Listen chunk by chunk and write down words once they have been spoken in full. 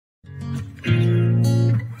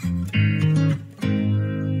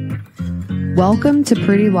Welcome to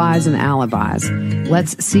Pretty Lies and Alibis.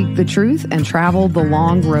 Let's seek the truth and travel the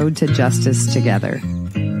long road to justice together.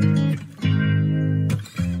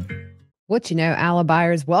 What you know,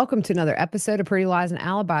 Alibis, welcome to another episode of Pretty Lies and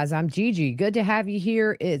Alibis. I'm Gigi. Good to have you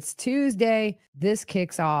here. It's Tuesday. This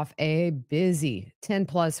kicks off a busy 10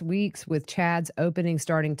 plus weeks with Chad's opening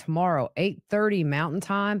starting tomorrow, 8:30 Mountain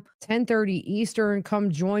Time, 10:30 Eastern.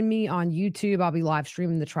 Come join me on YouTube. I'll be live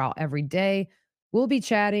streaming the trial every day. We'll be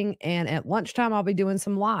chatting, and at lunchtime, I'll be doing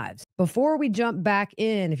some lives. Before we jump back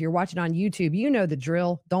in, if you're watching on YouTube, you know the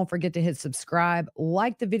drill. Don't forget to hit subscribe,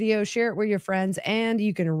 like the video, share it with your friends, and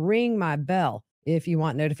you can ring my bell. If you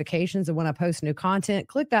want notifications of when I post new content,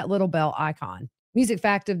 click that little bell icon. Music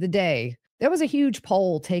fact of the day. There was a huge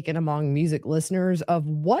poll taken among music listeners of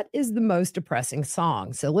what is the most depressing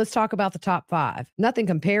song. So let's talk about the top 5. Nothing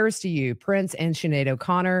Compares to You, Prince and Sinead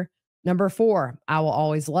O'Connor. Number 4, I Will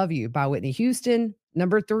Always Love You by Whitney Houston.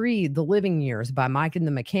 Number 3, The Living Years by Mike and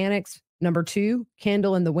the Mechanics. Number 2,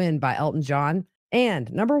 Candle in the Wind by Elton John.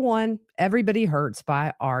 And number 1, Everybody Hurts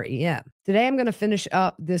by REM. Today, I'm going to finish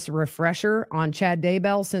up this refresher on Chad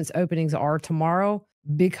Daybell since openings are tomorrow.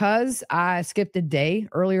 Because I skipped a day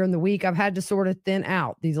earlier in the week, I've had to sort of thin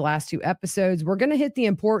out these last 2 episodes. We're going to hit the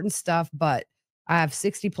important stuff, but I have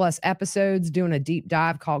 60 plus episodes doing a deep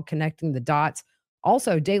dive called Connecting the Dots.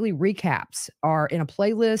 Also, daily recaps are in a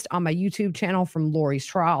playlist on my YouTube channel from Lori's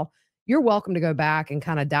trial. You're welcome to go back and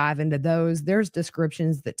kind of dive into those. There's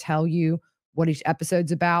descriptions that tell you what each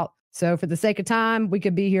episode's about. So for the sake of time, we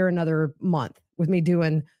could be here another month with me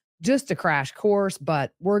doing just a crash course,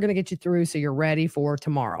 but we're going to get you through so you're ready for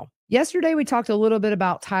tomorrow. Yesterday, we talked a little bit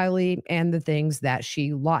about Tylee and the things that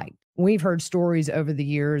she liked. We've heard stories over the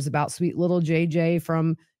years about sweet little JJ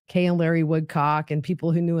from Kay and Larry Woodcock and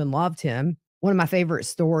people who knew and loved him. One of my favorite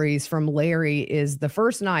stories from Larry is the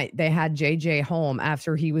first night they had JJ home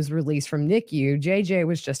after he was released from NICU, JJ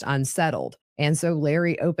was just unsettled. And so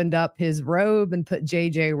Larry opened up his robe and put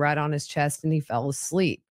JJ right on his chest and he fell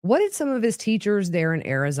asleep. What did some of his teachers there in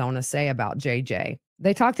Arizona say about JJ?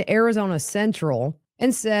 They talked to Arizona Central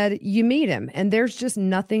and said, you meet him and there's just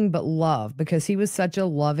nothing but love because he was such a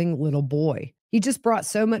loving little boy. He just brought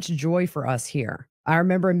so much joy for us here. I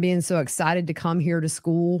remember him being so excited to come here to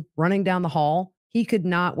school, running down the hall. He could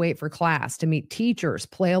not wait for class to meet teachers,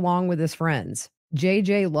 play along with his friends.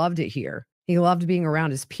 JJ loved it here. He loved being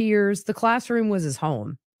around his peers. The classroom was his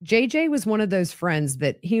home. JJ was one of those friends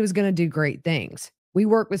that he was going to do great things. We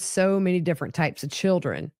work with so many different types of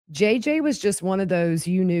children. JJ was just one of those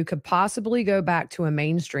you knew could possibly go back to a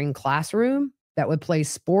mainstream classroom that would play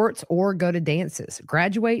sports or go to dances,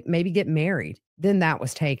 graduate, maybe get married. Then that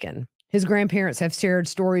was taken. His grandparents have shared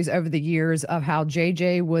stories over the years of how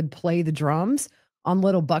JJ would play the drums on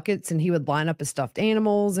little buckets and he would line up his stuffed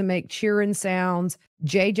animals and make cheering sounds.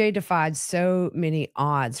 JJ defied so many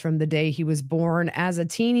odds from the day he was born as a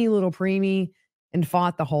teeny little preemie and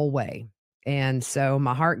fought the whole way. And so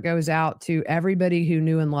my heart goes out to everybody who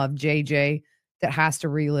knew and loved JJ that has to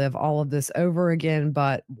relive all of this over again,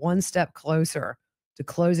 but one step closer to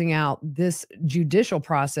closing out this judicial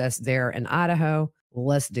process there in Idaho.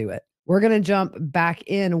 Let's do it. We're going to jump back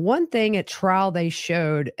in. One thing at trial they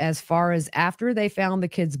showed as far as after they found the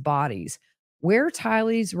kids' bodies, where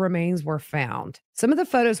Tylee's remains were found. Some of the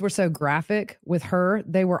photos were so graphic with her,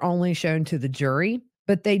 they were only shown to the jury,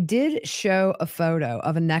 but they did show a photo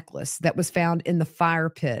of a necklace that was found in the fire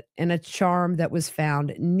pit and a charm that was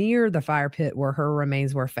found near the fire pit where her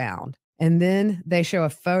remains were found. And then they show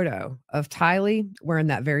a photo of Tylee wearing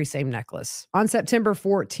that very same necklace. On September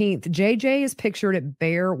 14th, JJ is pictured at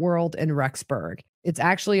Bear World in Rexburg. It's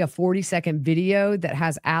actually a 40-second video that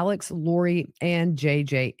has Alex, Lori, and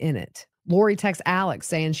JJ in it. Lori texts Alex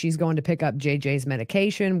saying she's going to pick up JJ's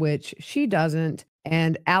medication, which she doesn't.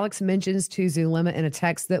 And Alex mentions to Zulema in a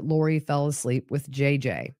text that Lori fell asleep with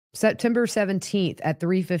JJ. September 17th at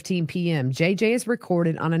 3:15 p.m., JJ is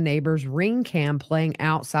recorded on a neighbor's Ring cam playing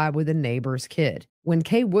outside with a neighbor's kid. When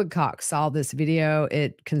Kay Woodcock saw this video,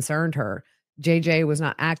 it concerned her. JJ was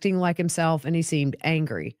not acting like himself and he seemed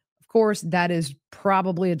angry. Of course, that is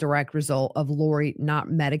probably a direct result of Lori not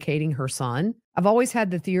medicating her son. I've always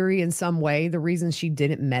had the theory in some way the reason she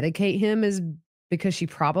didn't medicate him is because she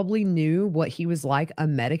probably knew what he was like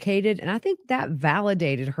unmedicated. And I think that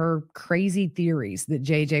validated her crazy theories that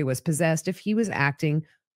JJ was possessed if he was acting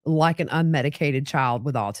like an unmedicated child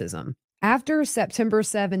with autism. After September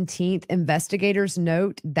 17th, investigators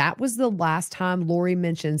note that was the last time Lori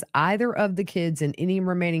mentions either of the kids in any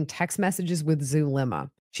remaining text messages with Zulema.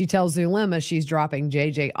 She tells Zulema she's dropping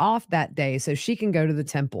JJ off that day so she can go to the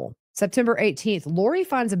temple. September 18th, Lori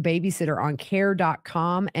finds a babysitter on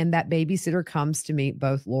care.com, and that babysitter comes to meet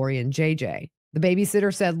both Lori and JJ. The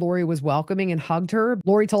babysitter said Lori was welcoming and hugged her.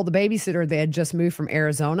 Lori told the babysitter they had just moved from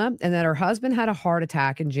Arizona and that her husband had a heart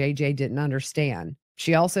attack and JJ didn't understand.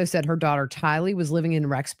 She also said her daughter Tylee was living in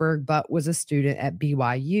Rexburg but was a student at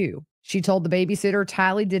BYU. She told the babysitter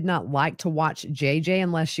Tylee did not like to watch JJ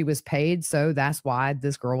unless she was paid, so that's why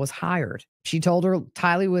this girl was hired. She told her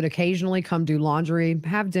Tylee would occasionally come do laundry,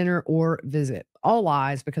 have dinner, or visit. All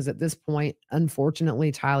lies, because at this point,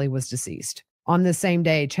 unfortunately, Tylee was deceased. On this same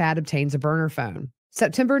day, Chad obtains a burner phone.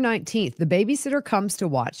 September 19th, the babysitter comes to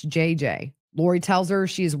watch JJ. Lori tells her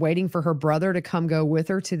she is waiting for her brother to come go with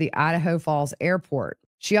her to the Idaho Falls airport.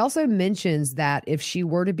 She also mentions that if she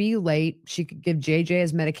were to be late, she could give JJ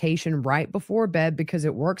his medication right before bed because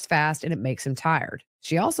it works fast and it makes him tired.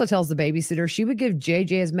 She also tells the babysitter she would give JJ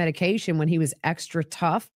his medication when he was extra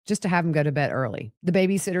tough, just to have him go to bed early. The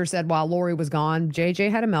babysitter said while Lori was gone, JJ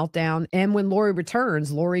had a meltdown, and when Lori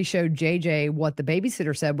returns, Lori showed JJ what the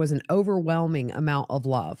babysitter said was an overwhelming amount of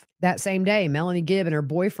love. That same day, Melanie Gibb and her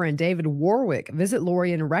boyfriend David Warwick visit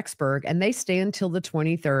Lori in Rexburg, and they stay until the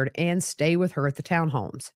 23rd and stay with her at the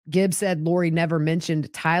townhomes. Gibb said Lori never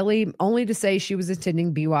mentioned Tylee, only to say she was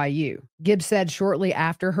attending BYU. Gibb said shortly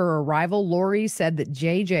after her arrival, Lori said that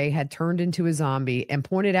JJ had turned into a zombie and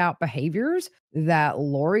pointed out behaviors that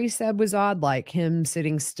Lori said was odd, like him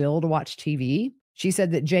sitting still to watch TV. She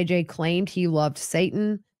said that JJ claimed he loved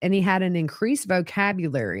Satan and he had an increased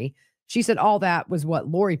vocabulary. She said all that was what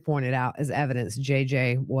Lori pointed out as evidence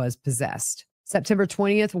JJ was possessed. September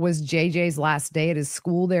 20th was JJ's last day at his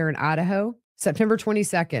school there in Idaho. September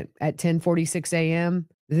 22nd at 10:46 a.m.,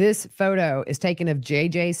 this photo is taken of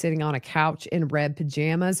JJ sitting on a couch in red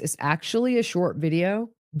pajamas. It's actually a short video.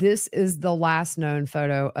 This is the last known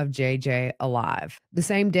photo of JJ alive. The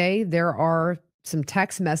same day, there are some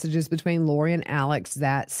text messages between Lori and Alex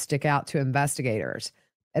that stick out to investigators.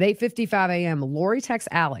 At 8:55 a.m., Lori texts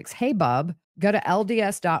Alex, "Hey, bub, go to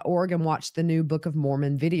LDS.org and watch the new Book of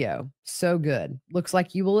Mormon video. So good. Looks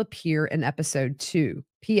like you will appear in episode 2.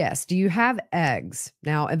 P.S. Do you have eggs?"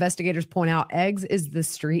 Now, investigators point out eggs is the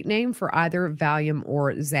street name for either Valium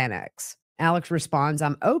or Xanax. Alex responds,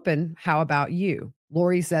 "I'm open. How about you?"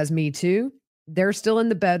 Lori says, "Me too." They're still in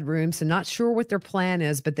the bedroom, so not sure what their plan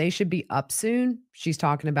is, but they should be up soon. She's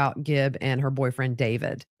talking about Gibb and her boyfriend,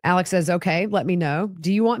 David. Alex says, "Okay, let me know.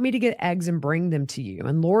 Do you want me to get eggs and bring them to you?"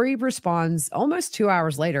 And Lori responds almost 2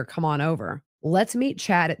 hours later, "Come on over. Let's meet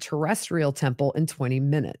Chad at Terrestrial Temple in 20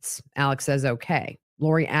 minutes. Alex says, "Okay."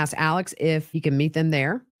 Lori asks Alex if he can meet them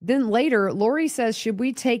there. Then later, Lori says, "Should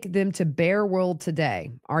we take them to Bear World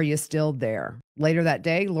today? Are you still there?" Later that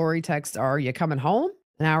day, Lori texts, "Are you coming home?"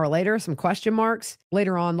 An hour later, some question marks.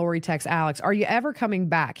 Later on, Lori texts Alex, "Are you ever coming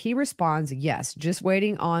back?" He responds, "Yes, just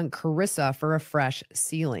waiting on Carissa for a fresh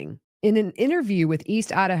ceiling." In an interview with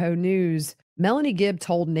East Idaho News, Melanie Gibb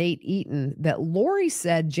told Nate Eaton that Lori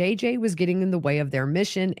said JJ was getting in the way of their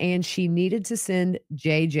mission and she needed to send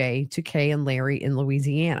JJ to Kay and Larry in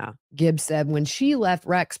Louisiana. Gibb said when she left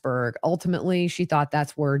Rexburg, ultimately she thought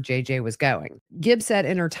that's where JJ was going. Gibb said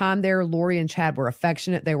in her time there, Lori and Chad were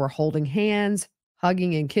affectionate. They were holding hands,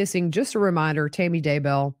 hugging and kissing. Just a reminder, Tammy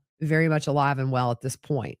Daybell, very much alive and well at this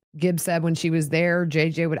point. Gibb said when she was there,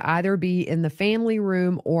 JJ would either be in the family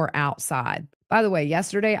room or outside. By the way,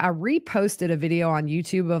 yesterday I reposted a video on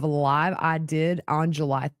YouTube of a live I did on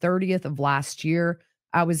July 30th of last year.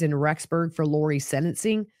 I was in Rexburg for Lori's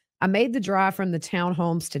sentencing. I made the drive from the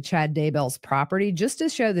townhomes to Chad Daybell's property just to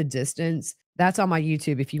show the distance. That's on my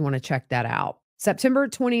YouTube if you want to check that out. September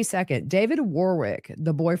 22nd, David Warwick,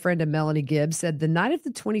 the boyfriend of Melanie Gibb, said the night of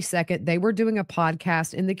the 22nd, they were doing a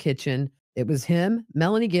podcast in the kitchen. It was him,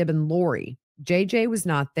 Melanie Gibb, and Lori. JJ was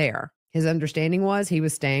not there. His understanding was he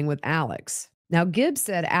was staying with Alex. Now, Gibb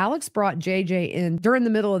said Alex brought JJ in during the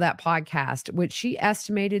middle of that podcast, which she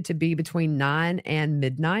estimated to be between 9 and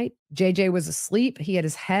midnight. JJ was asleep. He had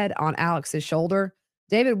his head on Alex's shoulder.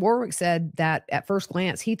 David Warwick said that at first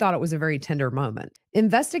glance, he thought it was a very tender moment.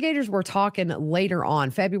 Investigators were talking later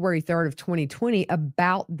on, February 3rd of 2020,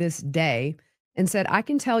 about this day and said, "I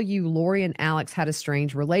can tell you Lori and Alex had a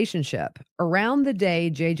strange relationship. Around the day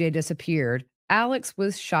JJ disappeared, Alex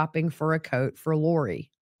was shopping for a coat for Lori."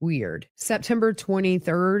 Weird. September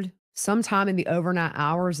 23rd, sometime in the overnight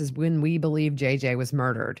hours is when we believe JJ was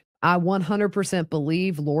murdered. I 100%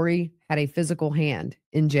 believe Lori had a physical hand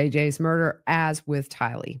in JJ's murder, as with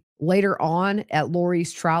Tylee. Later on at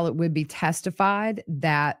Lori's trial, it would be testified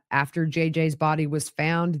that after JJ's body was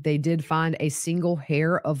found, they did find a single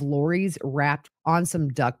hair of Lori's wrapped on some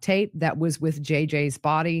duct tape that was with JJ's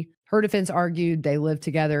body. Her defense argued they lived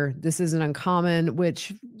together. This isn't uncommon,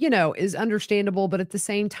 which, is understandable. But at the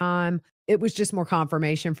same time, it was just more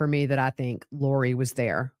confirmation for me that I think Lori was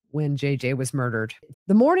there when JJ was murdered.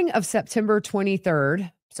 The morning of September 23rd,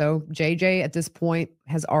 so JJ at this point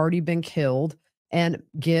has already been killed, and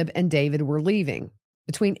Gibb and David were leaving.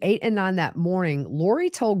 Between 8 and 9 that morning, Lori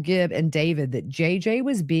told Gibb and David that JJ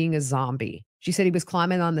was being a zombie. She said he was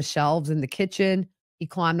climbing on the shelves in the kitchen. He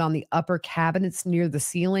climbed on the upper cabinets near the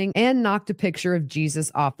ceiling and knocked a picture of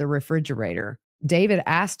Jesus off the refrigerator. David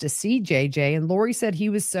asked to see JJ, and Lori said he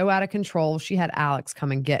was so out of control, she had Alex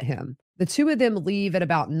come and get him. The two of them leave at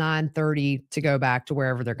about 9:30 to go back to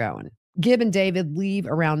wherever they're going. Gibb and David leave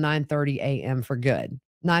around 9:30 a.m. for good.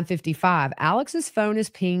 9:55, Alex's phone is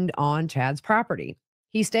pinged on Chad's property.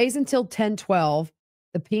 He stays until 10:12.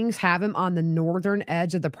 The pings have him on the northern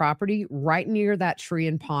edge of the property, right near that tree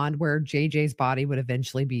and pond where JJ's body would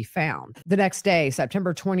eventually be found. The next day,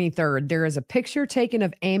 September 23rd, there is a picture taken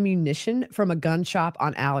of ammunition from a gun shop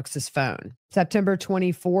on Alex's phone. September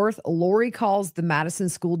 24th, Lori calls the Madison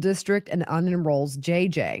School District and unenrolls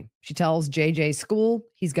JJ. She tells JJ's school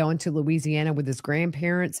he's going to Louisiana with his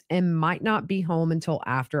grandparents and might not be home until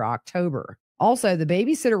after October. Also, the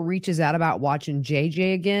babysitter reaches out about watching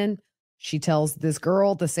JJ again. She tells this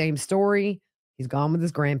girl the same story. He's gone with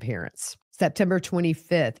his grandparents. September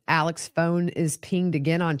 25th, Alex's phone is pinged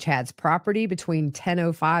again on Chad's property between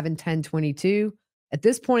 10:05 and 10:22. At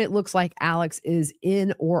this point, it looks like Alex is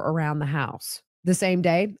in or around the house. The same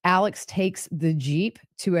day, Alex takes the Jeep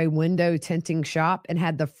to a window tinting shop and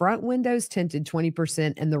had the front windows tinted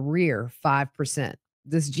 20% and the rear 5%.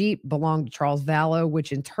 This Jeep belonged to Charles Vallow,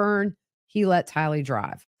 which in turn, he let Tylee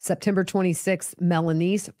drive. September 26th,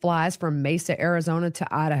 Melianiece flies from Mesa, Arizona to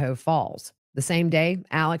Idaho Falls. The same day,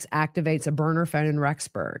 Alex activates a burner phone in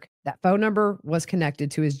Rexburg. That phone number was connected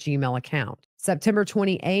to his Gmail account. September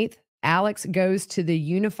 28th, Alex goes to the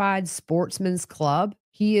Unified Sportsman's Club.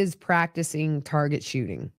 He is practicing target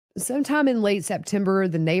shooting. Sometime in late September,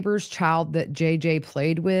 the neighbor's child that JJ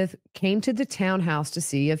played with came to the townhouse to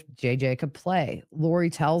see if JJ could play. Lori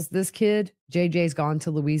tells this kid JJ's gone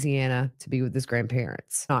to Louisiana to be with his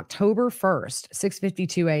grandparents. On October 1st,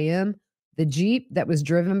 6:52 a.m., the Jeep that was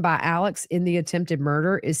driven by Alex in the attempted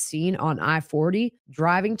murder is seen on I-40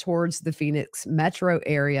 driving towards the Phoenix metro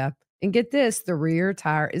area. And get this, the rear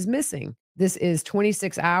tire is missing. This is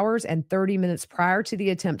 26 hours and 30 minutes prior to the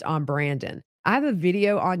attempt on Brandon. I have a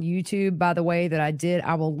video on YouTube, by the way, that I did.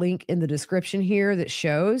 I will link in the description here that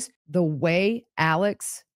shows the way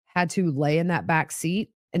Alex had to lay in that back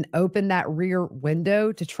seat and open that rear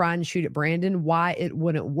window to try and shoot at Brandon, why it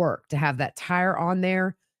wouldn't work to have that tire on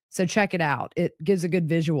there. So check it out. It gives a good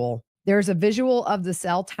visual. There's a visual of the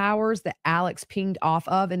cell towers that Alex pinged off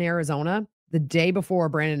of in Arizona the day before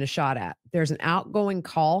Brandon is shot at. There's an outgoing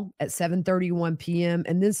call at 7:31 p.m.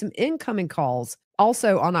 and then some incoming calls.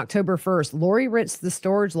 Also on October 1st, Lori rents the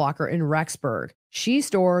storage locker in Rexburg. She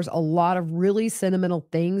stores a lot of really sentimental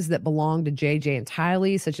things that belong to JJ and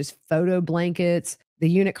Tylee, such as photo blankets. The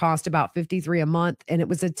unit cost about $53 a month, and it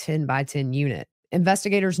was a 10 by 10 unit.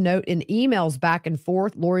 Investigators note in emails back and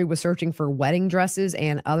forth, Lori was searching for wedding dresses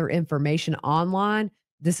and other information online.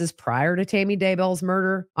 This is prior to Tammy Daybell's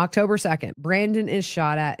murder. October 2nd, Brandon is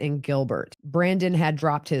shot at in Gilbert. Brandon had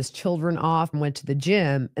dropped his children off and went to the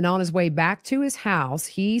gym. And on his way back to his house,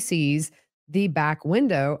 he sees the back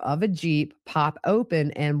window of a Jeep pop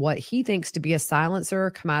open and what he thinks to be a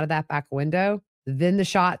silencer come out of that back window. Then the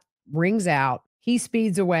shot rings out. He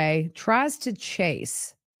speeds away, tries to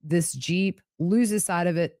chase this Jeep, loses sight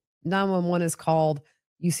of it. 911 is called.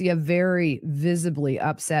 You see a very visibly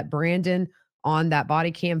upset Brandon on that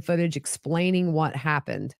body cam footage explaining what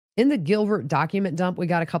happened. In the Gilbert document dump we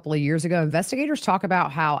got a couple of years ago, investigators talk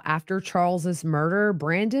about how after Charles's murder,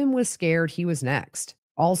 Brandon was scared he was next.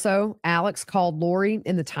 Also, Alex called Lori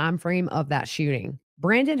in the time frame of that shooting.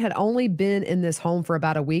 Brandon had only been in this home for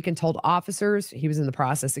about a week and told officers he was in the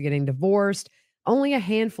process of getting divorced. Only a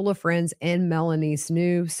handful of friends and Melianiece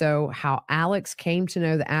knew, so how Alex came to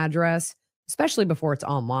know the address, especially before it's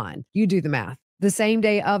online, you do the math. The same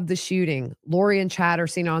day of the shooting, Lori and Chad are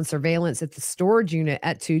seen on surveillance at the storage unit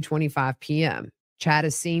at 2:25 p.m. Chad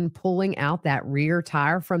is seen pulling out that rear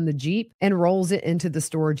tire from the Jeep and rolls it into the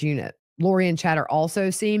storage unit. Lori and Chad are also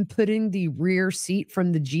seen putting the rear seat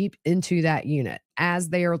from the Jeep into that unit. As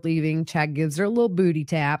they are leaving, Chad gives her a little booty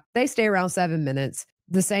tap. They stay around 7 minutes.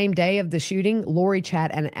 The same day of the shooting, Lori, Chad,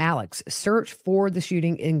 and Alex search for the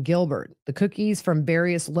shooting in Gilbert. The cookies from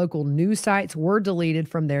various local news sites were deleted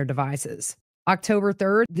from their devices. October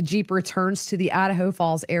 3rd, the Jeep returns to the Idaho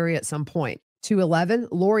Falls area at some point. 2:11,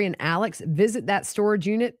 Lori and Alex visit that storage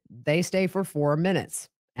unit. They stay for 4 minutes.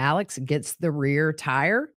 Alex gets the rear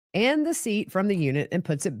tire and the seat from the unit and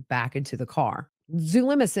puts it back into the car.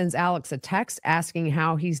 Zulema sends Alex a text asking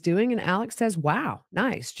how he's doing, and Alex says, "Wow,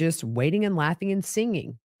 nice, just waiting and laughing and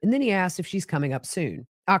singing." And then he asks if she's coming up soon.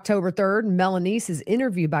 October 3rd, Melianiece is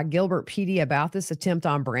interviewed by Gilbert PD about this attempt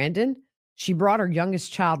on Brandon. She brought her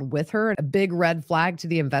youngest child with her, a big red flag to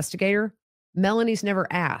the investigator. Melanie's never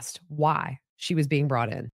asked why she was being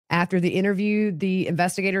brought in. After the interview, the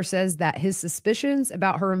investigator says that his suspicions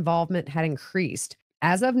about her involvement had increased.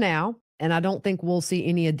 As of now, and I don't think we'll see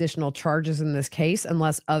any additional charges in this case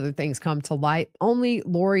unless other things come to light, only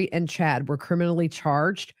Lori and Chad were criminally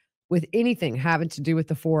charged with anything having to do with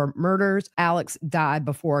the 4 murders. Alex died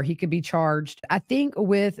before he could be charged. I think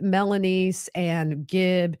with Melianiece and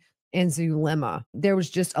Gibb and Zulema, there was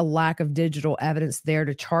just a lack of digital evidence there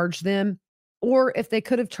to charge them. Or if they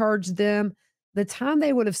could have charged them, the time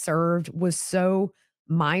they would have served was so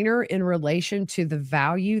minor in relation to the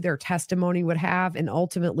value their testimony would have in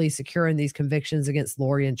ultimately securing these convictions against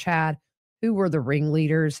Lori and Chad, who were the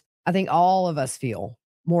ringleaders. I think all of us feel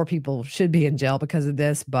more people should be in jail because of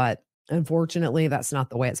this, but unfortunately, that's not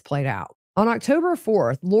the way it's played out. On October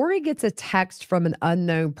 4th, Lori gets a text from an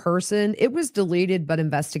unknown person. It was deleted, but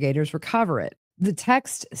investigators recover it. The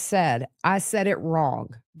text said, "I said it wrong.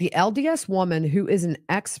 The LDS woman who is an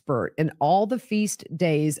expert in all the feast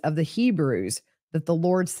days of the Hebrews that the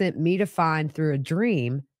Lord sent me to find through a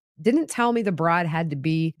dream didn't tell me the bride had to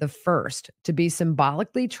be the first to be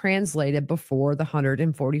symbolically translated before the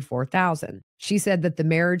 144,000. She said that the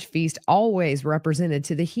marriage feast always represented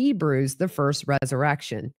to the Hebrews the first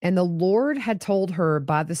resurrection. And the Lord had told her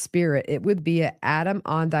by the Spirit it would be at Adam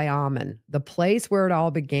on Diamond, the place where it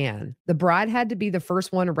all began. The bride had to be the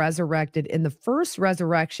first one resurrected in the first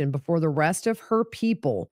resurrection before the rest of her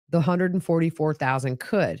people, the 144,000,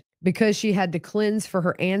 could, because she had to cleanse for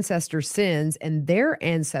her ancestors' sins and their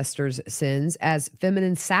ancestors' sins as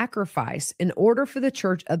feminine sacrifice in order for the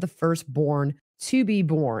church of the firstborn to be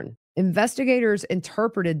born." Investigators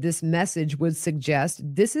interpreted this message would suggest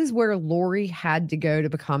this is where Lori had to go to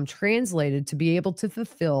become translated to be able to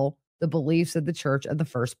fulfill the beliefs of the church of the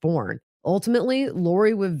firstborn. Ultimately,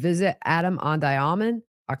 Lori would visit Adam on Diamond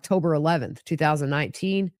October 11th,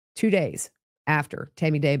 2019, 2 days after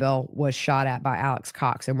Tammy Daybell was shot at by Alex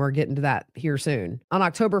Cox, and we're getting to that here soon. On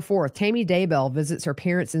October 4th, Tammy Daybell visits her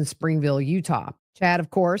parents in Springville, Utah. Chad,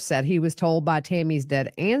 of course, said he was told by Tammy's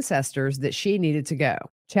dead ancestors that she needed to go.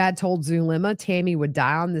 Chad told Zulema Tammy would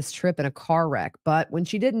die on this trip in a car wreck, but when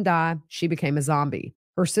she didn't die, she became a zombie.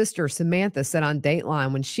 Her sister, Samantha, said on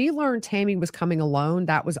Dateline when she learned Tammy was coming alone,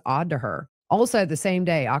 that was odd to her. Also, the same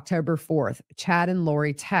day, October 4th, Chad and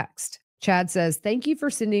Lori text. Chad says, "Thank you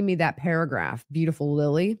for sending me that paragraph, beautiful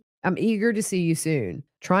Lily. I'm eager to see you soon.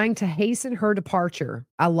 Trying to hasten her departure.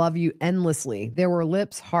 I love you endlessly." There were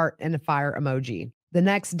lips, heart, and a fire emoji. The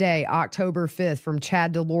next day, October 5th, from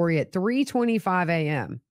Chad to Lori at 3:25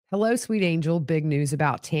 a.m. "Hello, sweet angel. Big news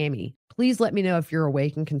about Tammy. Please let me know if you're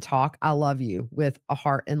awake and can talk. I love you," with a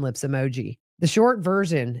heart and lips emoji. The short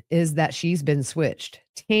version is that she's been switched.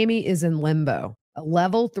 Tammy is in limbo. A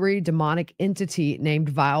level 3 demonic entity named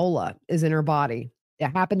Viola is in her body. It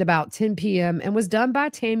happened about 10 p.m. and was done by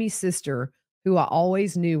Tammy's sister, who I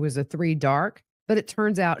always knew was a 3 dark, but it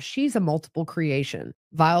turns out she's a multiple creation.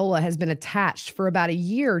 Viola has been attached for about a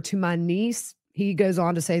year to my niece. He goes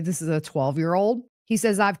on to say this is a 12-year-old. He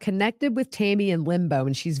says, "I've connected with Tammy in limbo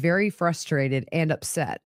and she's very frustrated and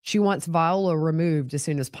upset. She wants Viola removed as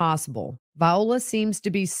soon as possible. Viola seems to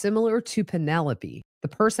be similar to Penelope. The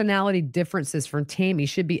personality differences from Tammy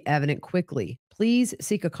should be evident quickly. Please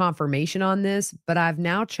seek a confirmation on this, but I've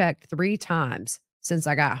now checked 3 times since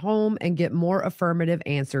I got home and get more affirmative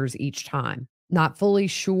answers each time. Not fully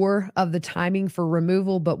sure of the timing for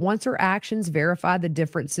removal, but once her actions verify the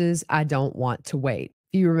differences, I don't want to wait."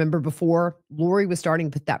 If you remember before, Lori was starting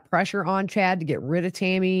to put that pressure on Chad to get rid of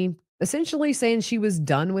Tammy, essentially saying she was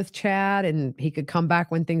done with Chad and he could come back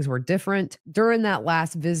when things were different. During that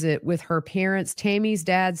last visit with her parents, Tammy's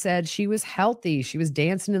dad said she was healthy. She was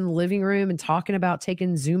dancing in the living room and talking about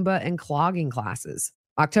taking Zumba and clogging classes.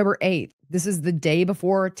 October 8th, this is the day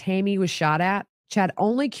before Tammy was shot at. Chad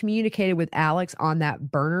only communicated with Alex on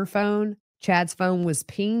that burner phone. Chad's phone was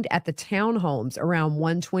pinged at the townhomes around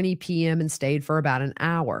 1:20 p.m. and stayed for about an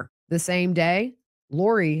hour. The same day,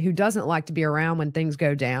 Lori, who doesn't like to be around when things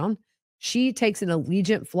go down, she takes an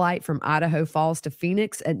Allegiant flight from Idaho Falls to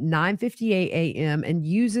Phoenix at 9:58 a.m. and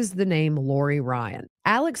uses the name Lori Ryan.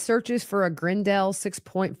 Alex searches for a Grendel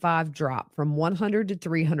 6.5 drop from 100 to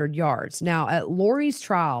 300 yards. Now, at Lori's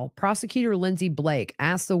trial, prosecutor Lindsay Blake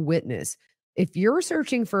asked the witness, If you're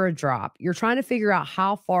searching for a drop, you're trying to figure out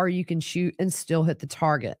how far you can shoot and still hit the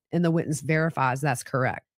target, and the witness verifies that's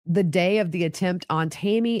correct. The day of the attempt on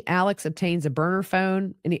Tammy, Alex obtains a burner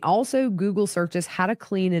phone, and he also Google searches how to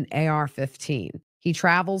clean an AR-15. He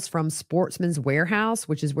travels from Sportsman's Warehouse,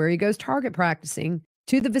 which is where he goes target practicing,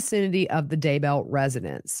 to the vicinity of the Daybell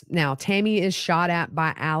residence. Now, Tammy is shot at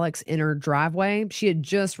by Alex in her driveway. She had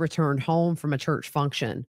just returned home from a church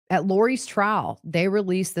function. At Lori's trial, they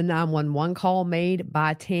released the 911 call made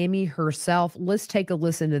by Tammy herself. Let's take a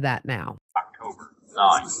listen to that now. October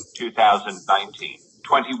 9, 2019,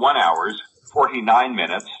 21 hours, 49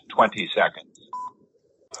 minutes, 20 seconds.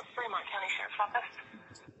 Fremont County Sheriff's Office.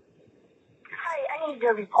 Hi, I need to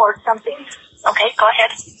report something. Okay, go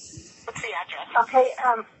ahead. What's the address? Okay,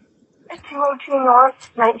 202 North,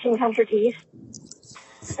 1900 East.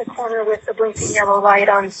 The corner with the blinking yellow light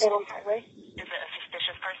on Salem Highway. Is it a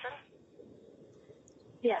suspicious person?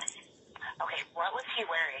 Yes. Okay, what was he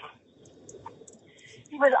wearing?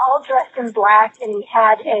 He was all dressed in black and he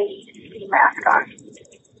had a ski mask on.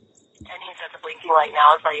 And he said the blinking light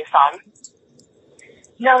now is where you saw him?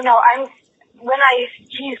 No,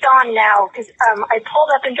 he's gone now, because I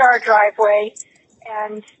pulled up into our driveway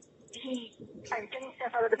and I was getting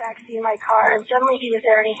stuff out of the back seat of my car, and suddenly he was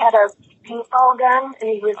there and he had a paintball gun and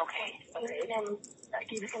he was and like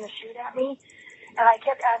he was going to shoot at me. And I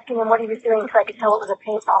kept asking him what he was doing so I could tell it was a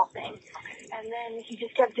paintball thing. And then he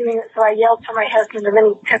just kept doing it, so I yelled for my husband, and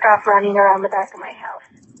then he took off running around the back of my house.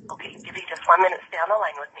 Okay, give me just 1 minute. Stay on the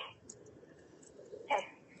line with me. Okay.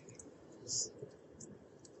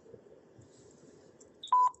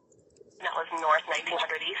 That was North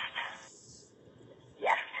 1900 East?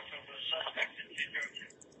 Yes. Okay.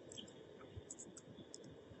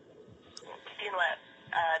 Do you know what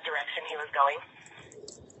direction he was going?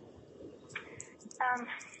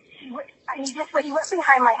 He went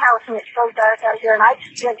behind my house, and it's so dark out here, and I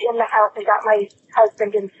just went in the house and got my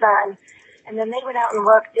husband and son, and then they went out and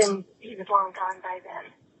looked, and he was long gone by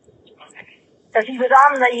then. Okay. So he was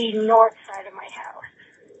on the north side of my house,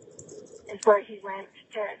 is where he went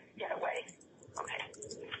to get away. Okay.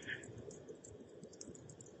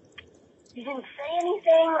 He didn't say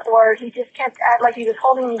anything, or he just kept like he was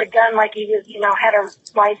holding the gun like he was, had a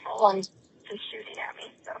rifle and just shooting at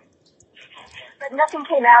me, so. But nothing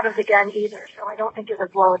came out of the gun either, so I don't think it was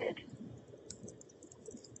loaded.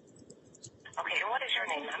 Okay, and what is your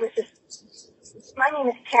name, ma'am? My name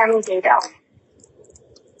is Tammy Daybell.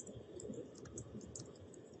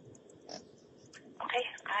 Okay,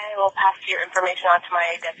 I will pass your information on to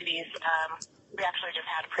my deputies. We actually just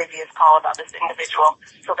had a previous call about this individual,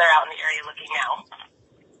 so they're out in the area looking now.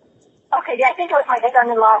 Okay, yeah, I think it was my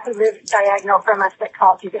son-in-law who lives diagonal from us that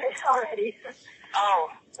called you guys already. Oh,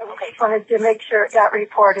 so okay. I just wanted to make sure it got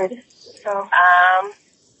reported. So.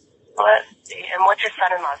 Let's see. And what's your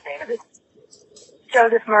son-in-law's name?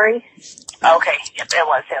 Joseph Murray. Okay, yep, it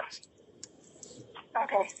was him.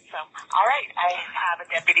 Okay. So, all right, I have a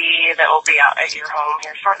deputy that will be out at your home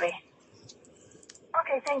here shortly.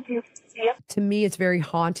 Okay, thank you. Yep. To me, it's very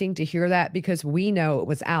haunting to hear that, because we know it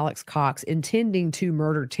was Alex Cox intending to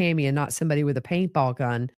murder Tammy and not somebody with a paintball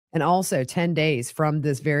gun. And also 10 days from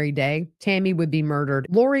this very day, Tammy would be murdered.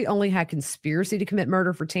 Lori only had conspiracy to commit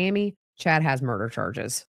murder for Tammy. Chad has murder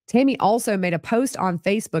charges. Tammy also made a post on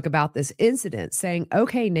Facebook about this incident saying,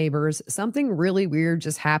 "Okay, neighbors, something really weird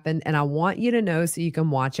just happened, and I want you to know so you can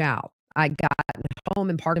watch out. I got home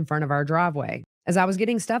and parked in front of our driveway. As I was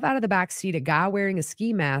getting stuff out of the back seat, a guy wearing a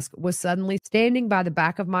ski mask was suddenly standing by the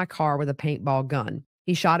back of my car with a paintball gun.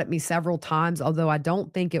 He shot at me several times, although I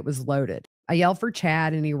don't think it was loaded. I yelled for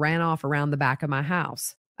Chad, and he ran off around the back of my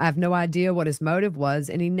house. I have no idea what his motive was,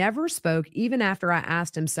 and he never spoke even after I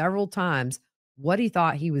asked him several times what he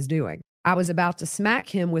thought he was doing. I was about to smack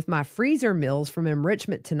him with my freezer meals from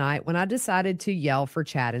enrichment tonight when I decided to yell for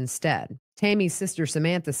Chad instead." Tammy's sister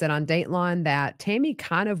Samantha said on Dateline that Tammy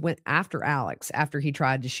kind of went after Alex after he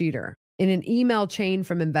tried to shoot her. In an email chain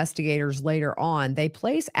from investigators later on, they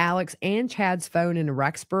place Alex and Chad's phone in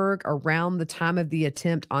Rexburg around the time of the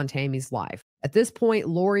attempt on Tammy's life. At this point,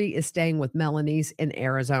 Lori is staying with Melianiece in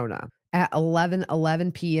Arizona. At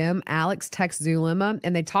 11:11 p.m., Alex texts Zulema,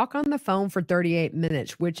 and they talk on the phone for 38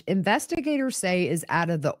 minutes, which investigators say is out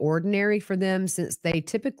of the ordinary for them since they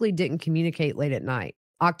typically didn't communicate late at night.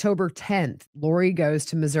 October 10th, Lori goes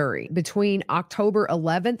to Missouri. Between October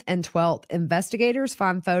 11th and 12th, investigators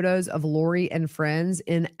find photos of Lori and friends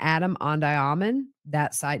in Adam-on-Diamond,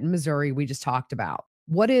 that site in Missouri we just talked about.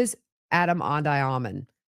 What is Adam-on-Diamond?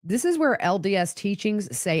 This is where LDS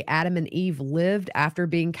teachings say Adam and Eve lived after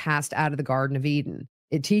being cast out of the Garden of Eden.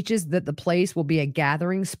 It teaches that the place will be a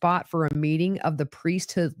gathering spot for a meeting of the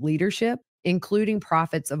priesthood leadership. including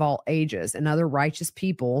prophets of all ages and other righteous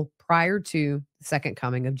people prior to the second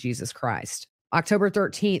coming of Jesus Christ. October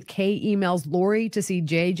 13th, Kay emails Lori to see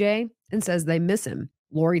JJ and says they miss him.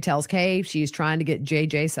 Lori tells Kay she's trying to get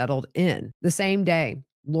JJ settled in. The same day,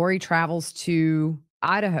 Lori travels to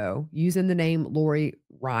Idaho using the name Lori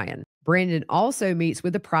Ryan. Brandon also meets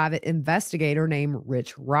with a private investigator named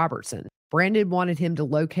Rich Robertson. Brandon wanted him to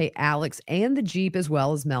locate Alex and the Jeep as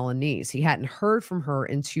well as Melianiece. He hadn't heard from her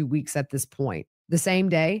in 2 weeks at this point. The same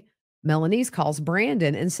day, Melianiece calls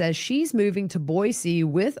Brandon and says she's moving to Boise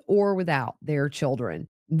with or without their children.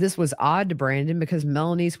 This was odd to Brandon because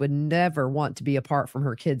Melianiece would never want to be apart from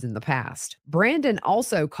her kids in the past. Brandon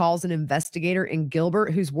also calls an investigator in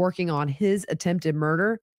Gilbert who's working on his attempted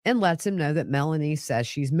murder and lets him know that Melianiece says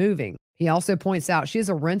she's moving. He also points out she has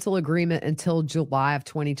a rental agreement until July of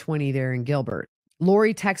 2020 there in Gilbert.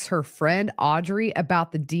 Lori texts her friend Audrey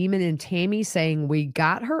about the demon in Tammy saying, "We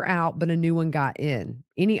got her out, but a new one got in.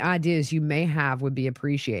 Any ideas you may have would be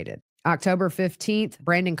appreciated." October 15th,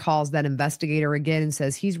 Brandon calls that investigator again and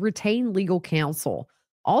says he's retained legal counsel.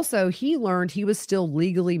 Also, he learned he was still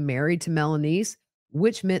legally married to Melianiece,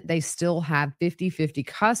 which meant they still have 50-50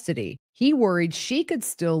 custody. He worried she could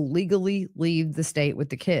still legally leave the state with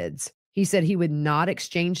the kids. He said he would not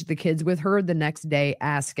exchange the kids with her the next day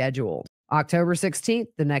as scheduled. October 16th,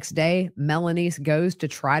 the next day, Melianiece goes to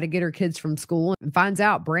try to get her kids from school and finds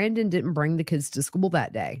out Brandon didn't bring the kids to school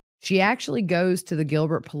that day. She actually goes to the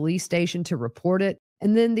Gilbert police station to report it,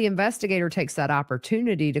 and then the investigator takes that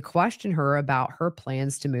opportunity to question her about her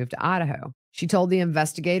plans to move to Idaho. She told the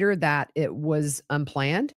investigator that it was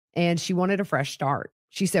unplanned and she wanted a fresh start.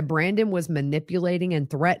 She said Brandon was manipulating and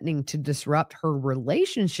threatening to disrupt her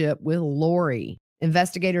relationship with Lori.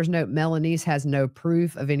 Investigators note Melianiece has no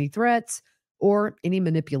proof of any threats or any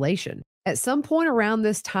manipulation. At some point around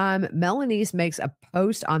this time, Melianiece makes a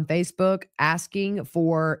post on Facebook asking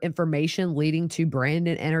for information leading to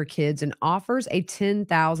Brandon and her kids and offers a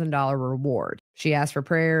 $10,000 reward. She asks for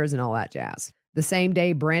prayers and all that jazz. The same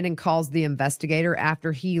day, Brandon calls the investigator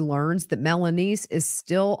after he learns that Melianiece is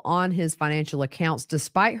still on his financial accounts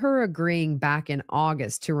despite her agreeing back in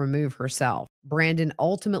August to remove herself. Brandon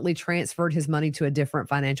ultimately transferred his money to a different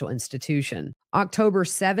financial institution. October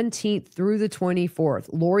 17th through the 24th,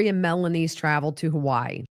 Lori and Melianiece traveled to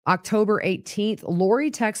Hawaii. October 18th,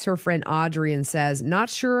 Lori texts her friend Audrey and says, "Not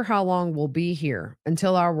sure how long we'll be here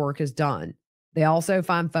until our work is done." They also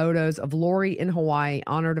find photos of Lori in Hawaii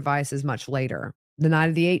on her devices much later. The night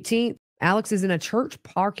of the 18th, Alex is in a church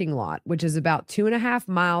parking lot, which is about 2.5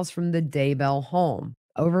 miles from the Daybell home.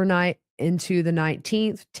 Overnight into the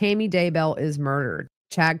 19th, Tammy Daybell is murdered.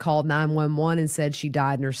 Chad called 911 and said she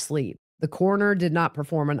died in her sleep. The coroner did not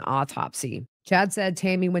perform an autopsy. Chad said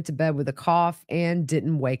Tammy went to bed with a cough and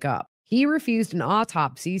didn't wake up. He refused an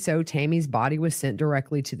autopsy, so Tammy's body was sent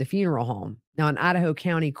directly to the funeral home. Now, in Idaho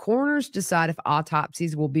County, coroners decide if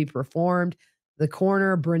autopsies will be performed. The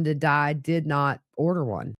coroner, Brenda Dye, did not order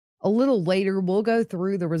one. A little later, we'll go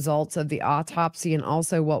through the results of the autopsy and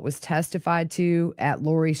also what was testified to at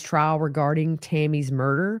Lori's trial regarding Tammy's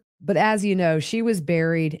murder. But as you know, she was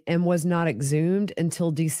buried and was not exhumed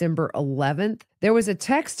until December 11th. There was a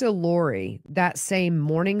text to Lori that same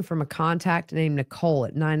morning from a contact named Nicole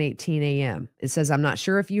at 9:18 a.m. It says, "I'm not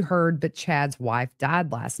sure if you heard, but Chad's wife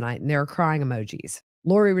died last night," and there are crying emojis.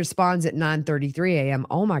 Lori responds at 9:33 a.m.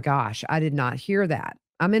 "Oh my gosh, I did not hear that.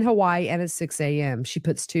 I'm in Hawaii and it's 6 a.m. She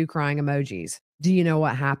puts 2 crying emojis. "Do you know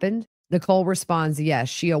what happened?" Nicole responds, "Yes,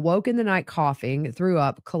 she awoke in the night coughing, threw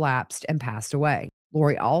up, collapsed, and passed away."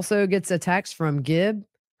 Lori also gets a text from Gibb.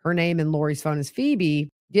 Her name in Lori's phone is Phoebe.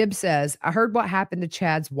 Gibb says, "I heard what happened to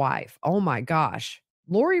Chad's wife. Oh my gosh."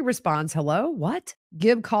 Lori responds, "Hello? What?"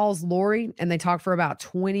 Gibb calls Lori and they talk for about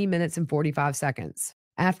 20 minutes and 45 seconds.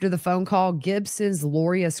 After the phone call, Gibb sends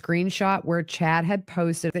Lori a screenshot where Chad had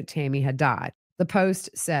posted that Tammy had died. The post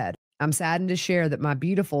said, "I'm saddened to share that my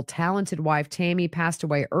beautiful, talented wife Tammy passed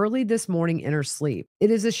away early this morning in her sleep.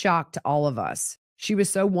 It is a shock to all of us. She was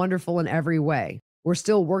so wonderful in every way. We're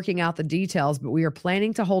still working out the details, but we are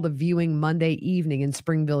planning to hold a viewing Monday evening in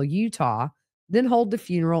Springville, Utah, then hold the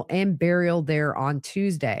funeral and burial there on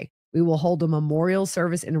Tuesday. We will hold a memorial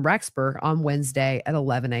service in Rexburg on Wednesday at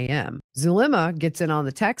 11 a.m. Zulema gets in on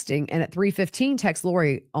the texting and at 3:15 texts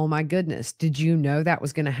Lori, "Oh my goodness, did you know that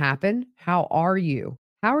was going to happen? How are you?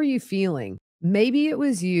 How are you feeling? Maybe it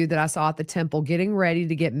was you that I saw at the temple getting ready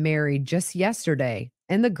to get married just yesterday,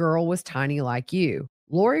 and the girl was tiny like you."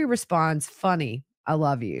 Lori responds, "Funny. I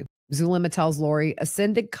love you." Zulema tells Lori,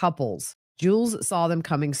 "Ascended couples. Jules saw them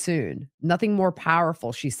coming soon. Nothing more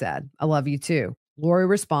powerful," she said. "I love you too." Lori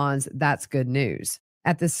responds, "That's good news."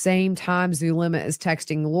 At the same time, Zulema is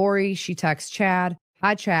texting Lori. She texts Chad.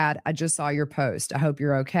 Hi, Chad. I just saw your post. I hope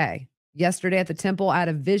you're okay. Yesterday at the temple, I had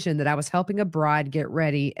a vision that I was helping a bride get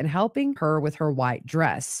ready and helping her with her white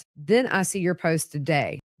dress. Then I see your post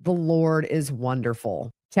today. The Lord is wonderful.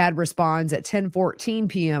 Chad responds at 10:14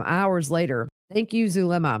 p.m. hours later. Thank you,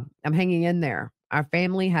 Zulema. I'm hanging in there. Our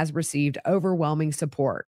family has received overwhelming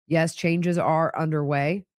support. Yes, changes are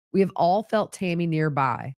underway. We have all felt Tammy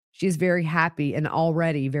nearby. She is very happy and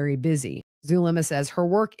already very busy. Zulema says her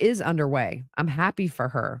work is underway. I'm happy for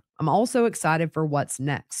her. I'm also excited for what's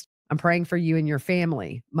next. I'm praying for you and your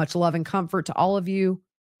family. Much love and comfort to all of you.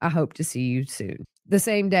 I hope to see you soon. The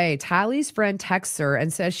same day, Tylee's friend texts her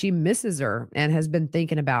and says she misses her and has been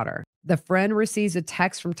thinking about her. The friend receives a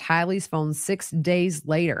text from Tylee's phone 6 days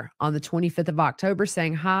later on the 25th of October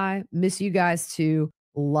saying, hi, miss you guys too.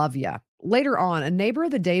 Love ya. Later on, a neighbor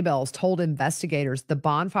of the Daybells told investigators the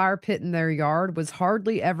bonfire pit in their yard was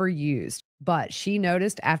hardly ever used, but she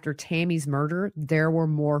noticed after Tammy's murder, there were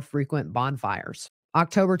more frequent bonfires.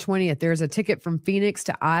 October 20th, there's a ticket from Phoenix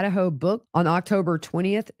to Idaho booked. On October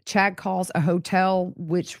 20th, Chad calls a hotel,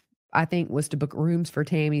 which I think was to book rooms for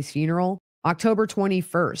Tammy's funeral. October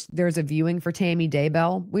 21st, there's a viewing for Tammy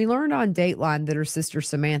Daybell. We learned on Dateline that her sister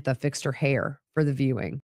Samantha fixed her hair for the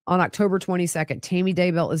viewing. On October 22nd, Tammy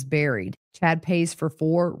Daybell is buried. Chad pays for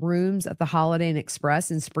 4 rooms at the Holiday Inn Express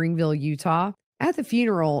in Springville, Utah. At the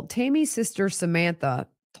funeral, Tammy's sister Samantha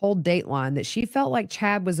told Dateline that she felt like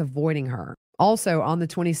Chad was avoiding her. Also, on the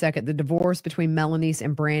 22nd, the divorce between Melianiece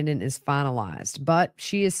and Brandon is finalized, but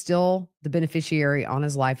she is still the beneficiary on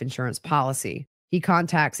his life insurance policy. He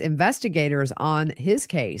contacts investigators on his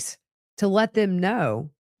case to let them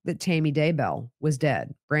know that Tammy Daybell was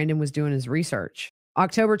dead. Brandon was doing his research.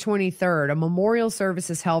 October 23rd, a memorial service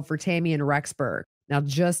is held for Tammy in Rexburg. Now,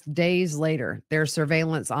 just days later, there's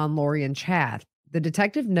surveillance on Lori and Chad. The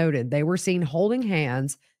detective noted they were seen holding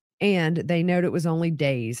hands, and they noted it was only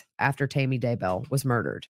days after Tammy Daybell was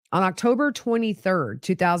murdered. On October 23rd,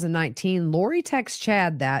 2019, Lori texts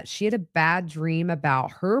Chad that she had a bad dream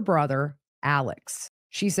about her brother, Alex.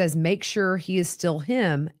 She says, make sure he is still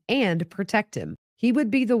him and protect him. He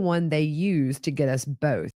would be the one they use to get us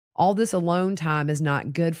both. All this alone time is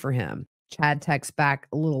not good for him. Chad texts back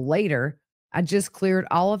a little later, I just cleared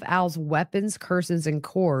all of Al's weapons, curses, and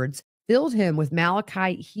cords, filled him with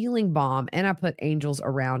malachite healing balm, and I put angels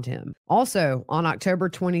around him. Also, on October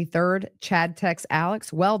 23rd, Chad texts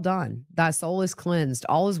Alex, well done. Thy soul is cleansed.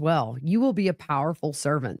 All is well. You will be a powerful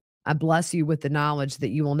servant. I bless you with the knowledge that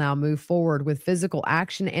you will now move forward with physical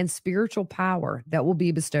action and spiritual power that will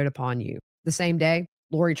be bestowed upon you. The same day,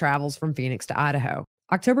 Lori travels from Phoenix to Idaho.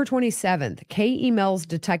 October 27th, Kay emails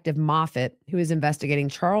Detective Moffitt, who is investigating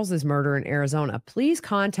Charles's murder in Arizona. Please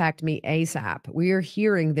contact me ASAP. We are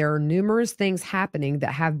hearing there are numerous things happening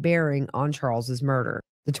that have bearing on Charles's murder.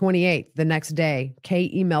 The 28th, the next day,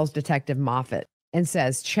 Kay emails Detective Moffitt and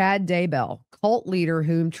says, Chad Daybell, cult leader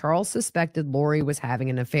whom Charles suspected Lori was having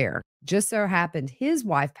an affair. Just so happened his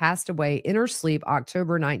wife passed away in her sleep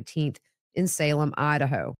October 19th in Salem,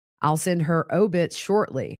 Idaho. I'll send her obits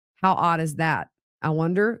shortly. How odd is that? I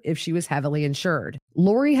wonder if she was heavily insured.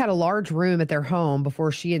 Lori had a large room at their home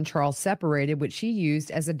before she and Charles separated, which she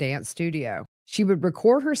used as a dance studio. She would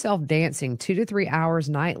record herself dancing 2 to 3 hours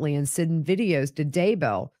nightly and send videos to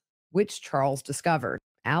Daybell, which Charles discovered.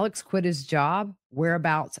 Alex quit his job,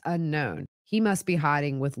 whereabouts unknown. He must be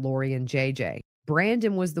hiding with Lori and JJ.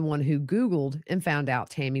 Brandon was the one who Googled and found out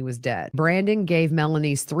Tammy was dead. Brandon gave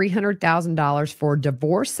Melianiece $300,000 for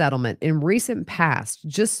divorce settlement in recent past,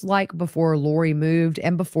 just like before Lori moved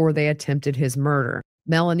and before they attempted his murder.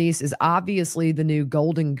 Melianiece is obviously the new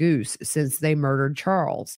golden goose since they murdered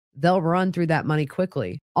Charles. They'll run through that money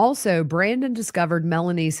quickly. Also, Brandon discovered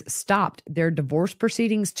Melianiece stopped their divorce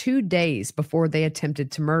proceedings 2 days before they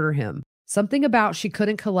attempted to murder him. Something about she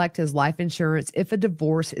couldn't collect his life insurance if a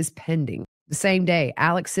divorce is pending. The same day,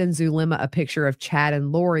 Alex sends Zulema a picture of Chad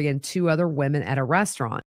and Lori and 2 other women at a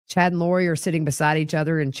restaurant. Chad and Lori are sitting beside each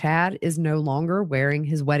other, and Chad is no longer wearing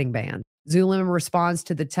his wedding band. Zulema responds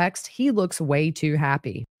to the text, he looks way too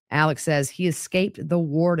happy. Alex says he escaped the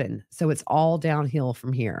warden, so it's all downhill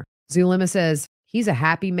from here. Zulema says, he's a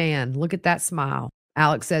happy man. Look at that smile.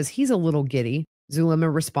 Alex says he's a little giddy.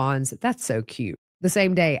 Zulema responds, that's so cute. The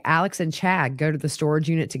same day, Alex and Chad go to the storage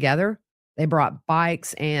unit together. They brought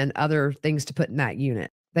bikes and other things to put in that unit.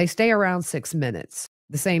 They stay around 6 minutes.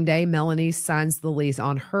 The same day, Melanie signs the lease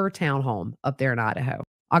on her townhome up there in Idaho.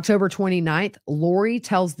 October 29th, Lori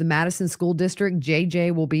tells the Madison School District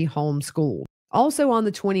JJ will be homeschooled. Also on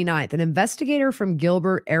the 29th, an investigator from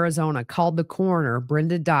Gilbert, Arizona called the coroner,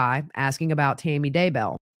 Brenda Dye, asking about Tammy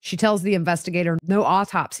Daybell. She tells the investigator no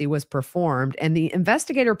autopsy was performed, and the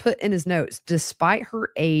investigator put in his notes, despite her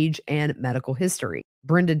age and medical history.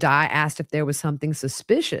 Brenda Dye asked if there was something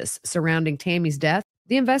suspicious surrounding Tammy's death.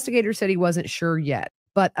 The investigator said he wasn't sure yet,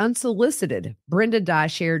 but unsolicited, Brenda Dye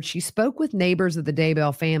shared she spoke with neighbors of the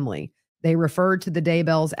Daybell family. They referred to the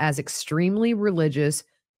Daybells as extremely religious,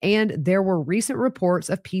 and there were recent reports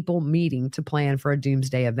of people meeting to plan for a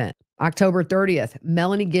doomsday event. October 30th,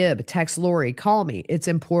 Melanie Gibb texts Lori, "Call me, it's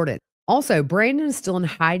important." Also, Brandon is still in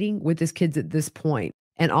hiding with his kids at this point.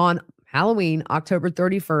 And on Halloween, October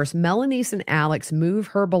 31st, Melianiece and Alex move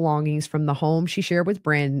her belongings from the home she shared with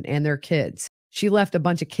Brandon and their kids. She left a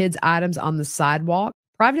bunch of kids' items on the sidewalk.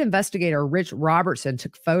 Private investigator Rich Robertson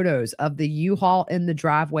took photos of the U-Haul in the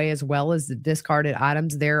driveway as well as the discarded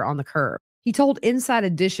items there on the curb. He told Inside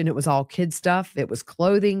Edition it was all kid stuff. It was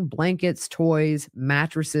clothing, blankets, toys,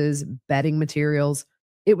 mattresses, bedding materials.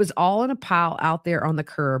 It was all in a pile out there on the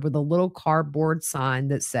curb with a little cardboard sign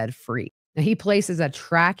that said free. Now, he places a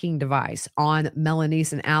tracking device on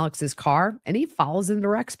Melianiece and Alex's car, and he follows them to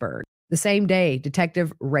Rexburg. The same day,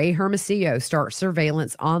 Detective Ray Hermosillo starts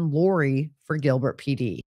surveillance on Lori for Gilbert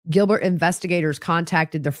PD. Gilbert investigators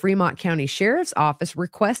contacted the Fremont County Sheriff's Office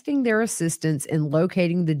requesting their assistance in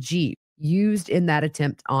locating the Jeep used in that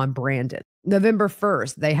attempt on Brandon. November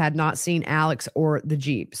 1st, they had not seen Alex or the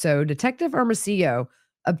Jeep, so Detective Hermosillo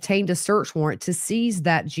obtained a search warrant to seize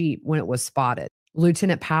that Jeep when it was spotted.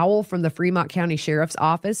 Lieutenant Powell from the Fremont County Sheriff's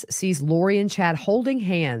Office sees Lori and Chad holding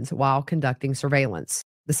hands while conducting surveillance.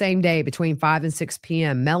 The same day, between 5 and 6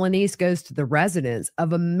 p.m., Melianiece goes to the residence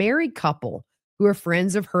of a married couple who are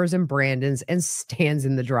friends of hers and Brandon's and stands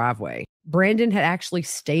in the driveway. Brandon had actually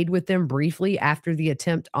stayed with them briefly after the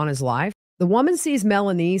attempt on his life. The woman sees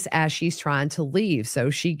Melianiece as she's trying to leave, so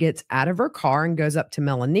she gets out of her car and goes up to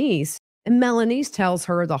Melianiece. And Melianiece tells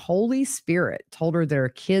her the Holy Spirit told her their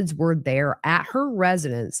kids were there at her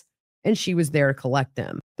residence and she was there to collect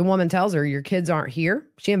them. The woman tells her, "Your kids aren't here."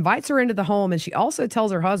 She invites her into the home and she also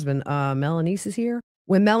tells her husband, Melianiece is here.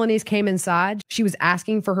 When Melianiece came inside, she was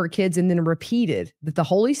asking for her kids and then repeated that the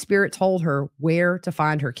Holy Spirit told her where to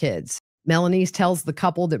find her kids. Melianiece tells the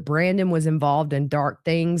couple that Brandon was involved in dark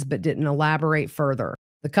things but didn't elaborate further.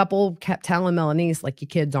 The couple kept telling Melianiece, like, "Your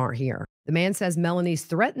kids aren't here." The man says Melianiece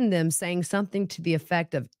threatened them, saying something to the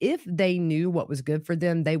effect of if they knew what was good for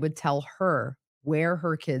them, they would tell her where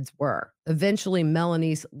her kids were. Eventually,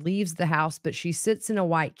 Melianiece leaves the house, but she sits in a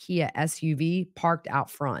white Kia SUV parked out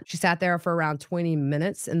front. She sat there for around 20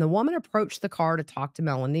 minutes, and the woman approached the car to talk to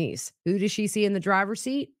Melianiece. Who does she see in the driver's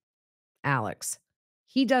seat? Alex.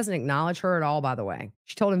 He doesn't acknowledge her at all, by the way.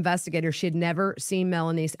 She told investigators she had never seen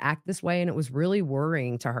Melianiece act this way, and it was really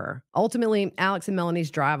worrying to her. Ultimately, Alex and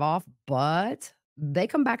Melianiece drive off, but they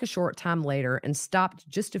come back a short time later and stopped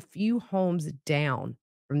just a few homes down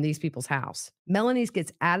from these people's house. Melianiece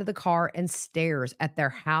gets out of the car and stares at their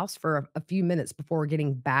house for a few minutes before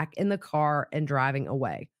getting back in the car and driving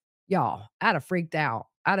away. Y'all, I'd have freaked out.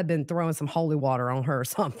 I'd have been throwing some holy water on her or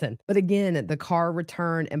something. But again, the car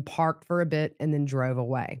returned and parked for a bit and then drove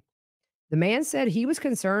away. The man said he was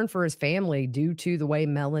concerned for his family due to the way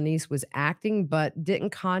Melianiece was acting, but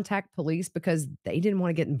didn't contact police because they didn't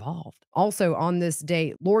want to get involved. Also, on this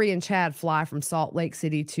date, Lori and Chad fly from Salt Lake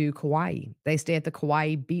City to Kauai. They stay at the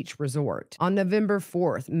Kauai Beach Resort. On November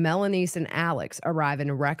 4th, Melianiece and Alex arrive in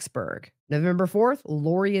Rexburg. November 4th,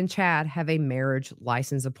 Lori and Chad have a marriage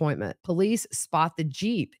license appointment. Police spot the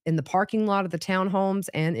Jeep in the parking lot of the townhomes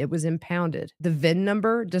and it was impounded. The VIN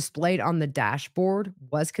number displayed on the dashboard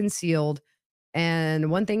was concealed. And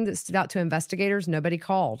one thing that stood out to investigators, nobody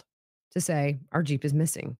called to say our Jeep is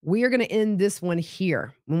missing. We are going to end this one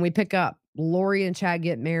here. When we pick up, Lori and Chad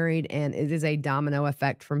get married and it is a domino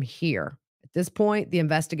effect from here. At this point, the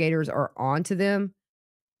investigators are on to them.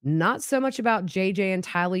 Not so much about JJ and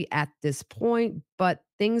Tylee at this point, but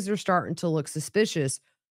things are starting to look suspicious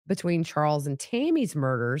between Charles and Tammy's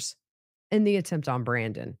murders and the attempt on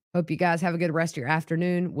Brandon. Hope you guys have a good rest of your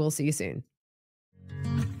afternoon. We'll see you soon.